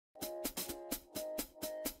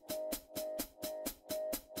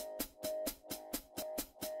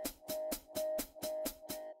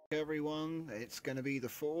everyone. It's going to be the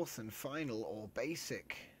fourth and final or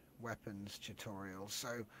basic weapons tutorial.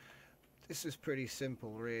 So this is pretty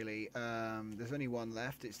simple really. There's only one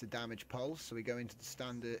left. It's the damage pulse. So we go into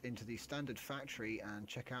the standard factory and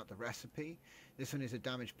check out the recipe. This one is a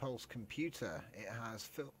damage pulse computer. It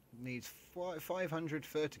needs 500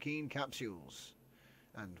 Fertikine capsules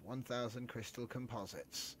and 1000 crystal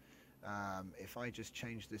composites. If I just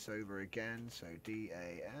change this over again, so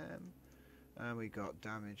DAM, and we got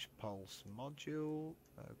damage pulse module.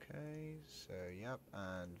 Okay, so yep,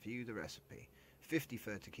 and view the recipe. 50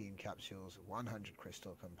 Fertikine capsules, 100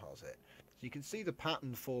 crystal composite. So you can see the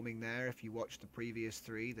pattern forming there. If you watch the previous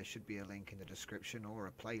three, there should be a link in the description or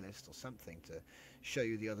a playlist or something to show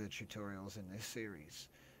you the other tutorials in this series.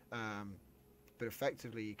 But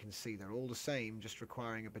effectively you can see they're all the same, just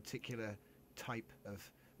requiring a particular type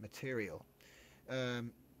of material.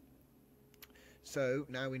 So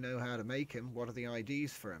now we know how to make them. What are the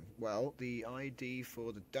IDs for them? Well, the ID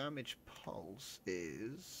for the damage pulse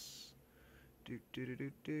is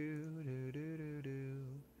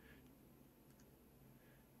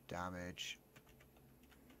damage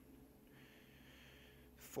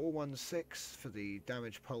 416 for the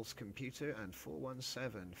damage pulse computer and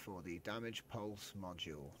 417 for the damage pulse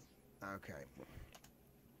module. Okay.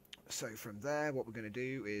 So from there, what we're going to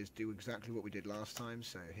do is do exactly what we did last time.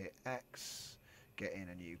 So hit X, get in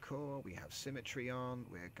a new core. We have symmetry on.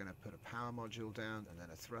 We're going to put a power module down and then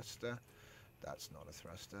a thruster. That's not a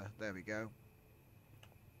thruster. There we go.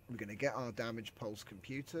 We're going to get our damage pulse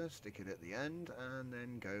computer, stick it at the end, and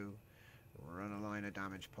then go run a line of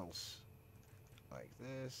damage pulse like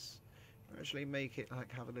this. Actually make it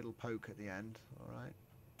like have a little poke at the end. Alright.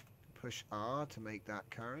 Push R to make that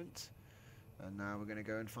current. And now we're going to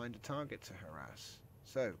go and find a target to harass.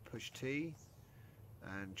 So push T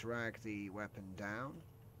and drag the weapon down.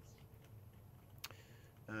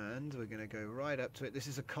 And we're going to go right up to it. This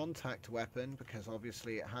is a contact weapon because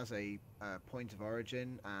obviously it has a point of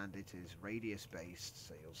origin and it is radius based,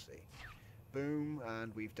 so you'll see. Boom,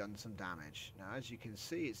 and we've done some damage. Now as you can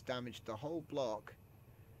see, it's damaged the whole block,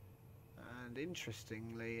 and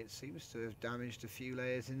interestingly it seems to have damaged a few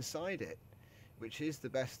layers inside it, which is the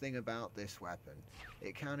best thing about this weapon.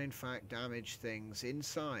 It can in fact damage things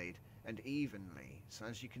inside and evenly. So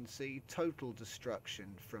as you can see, total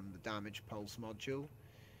destruction from the damage pulse module.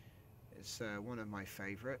 It's one of my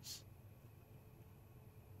favorites.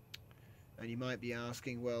 And you might be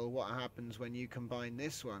asking, well, what happens when you combine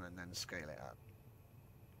this one and then scale it up?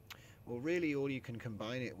 Well, really all you can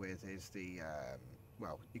combine it with is the,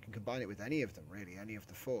 well, you can combine it with any of them, really, any of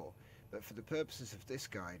the four. But for the purposes of this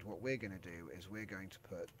guide, what we're going to do is we're going to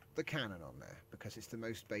put the cannon on there, because it's the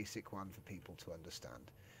most basic one for people to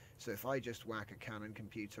understand. So if I just whack a cannon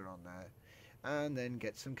computer on there, and then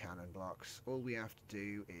get some cannon blocks, all we have to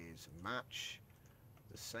do is match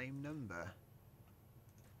the same number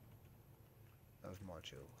of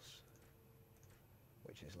modules,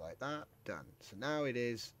 which is like that. Done. So now it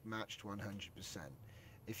is matched 100%.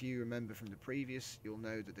 If you remember from the previous, you'll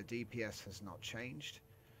know that the DPS has not changed.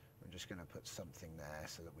 I'm just going to put something there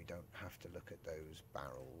so that we don't have to look at those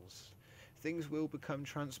barrels. Things will become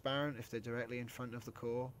transparent if they're directly in front of the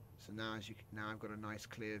core. So now, now I've got a nice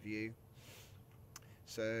clear view.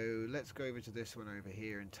 So let's go over to this one over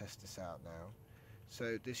here and test this out now.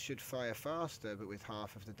 So this should fire faster, but with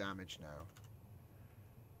half of the damage now.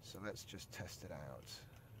 So let's just test it out.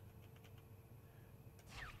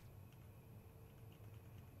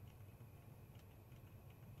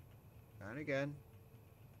 And again.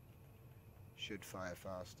 Should fire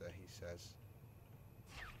faster, he says.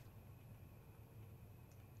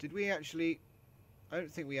 Did we actually... I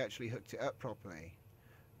don't think we actually hooked it up properly.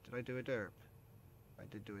 Did I do a derp? I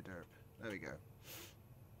did do a derp. There we go.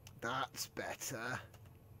 That's better.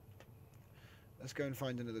 Let's go and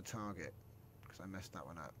find another target, because I messed that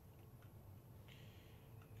one up.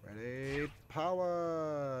 Ready?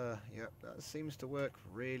 Power! Yep, that seems to work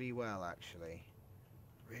really well, actually.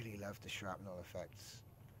 Really love the shrapnel effects.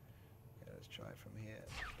 Okay, let's try it from here.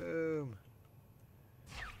 Boom!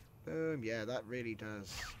 Boom! Yeah, that really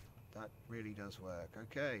does. That really does work.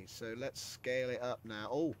 Okay, so let's scale it up now.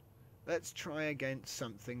 Oh! Let's try against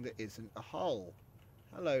something that isn't a hull.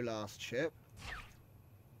 Hello, last ship.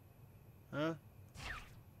 Huh?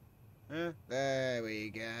 Huh? There we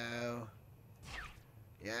go.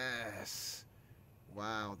 Yes.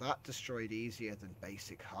 Wow, that destroyed easier than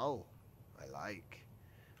basic hull. I like.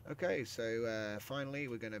 Okay, so finally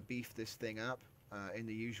we're going to beef this thing up in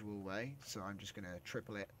the usual way. So I'm just going to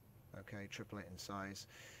triple it. Okay, triple it in size.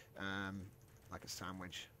 Like a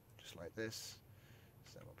sandwich, just like this.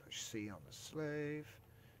 So then we'll push C on the slave.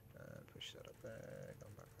 Push that up there. Go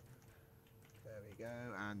back up. There we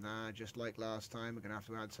go, and just like last time, we're going to have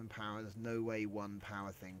to add some power. There's no way one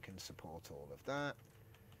power thing can support all of that.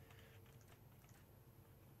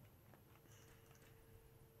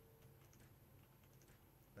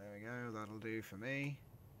 There we go, that'll do for me.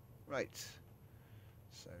 Right,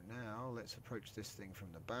 so now let's approach this thing from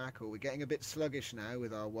the back. Oh, we're getting a bit sluggish now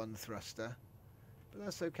with our one thruster, but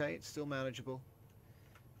that's okay, it's still manageable.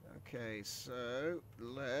 Okay, so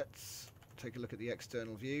let's take a look at the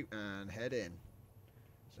external view and head in.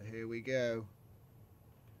 So here we go.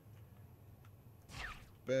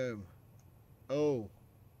 Boom. Oh.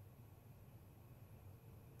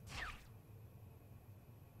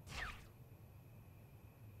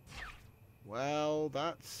 Well,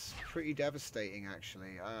 that's pretty devastating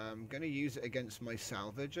actually. I'm going to use it against my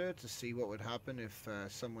salvager to see what would happen if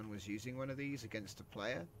someone was using one of these against a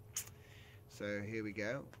player. So here we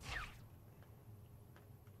go.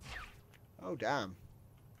 Oh damn.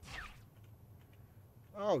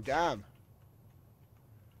 Oh damn.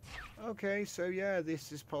 Okay, so yeah,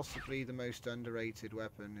 this is possibly the most underrated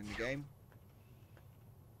weapon in the game.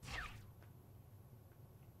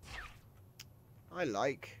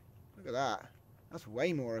 Look at that. That's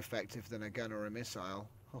way more effective than a gun or a missile.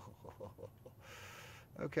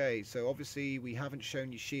 Okay, so obviously we haven't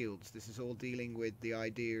shown you shields. This is all dealing with the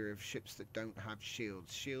idea of ships that don't have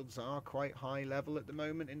shields. Shields are quite high level at the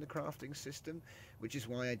moment in the crafting system, which is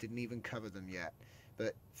why I didn't even cover them yet.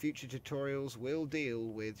 But future tutorials will deal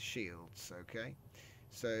with shields, okay?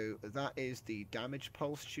 So that is the damage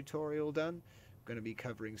pulse tutorial done. I'm going to be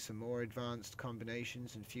covering some more advanced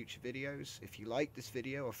combinations in future videos. If you liked this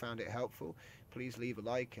video or found it helpful, please leave a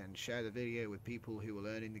like and share the video with people who are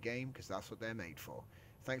learning the game, because that's what they're made for.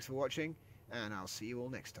 Thanks for watching, and I'll see you all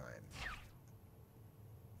next time.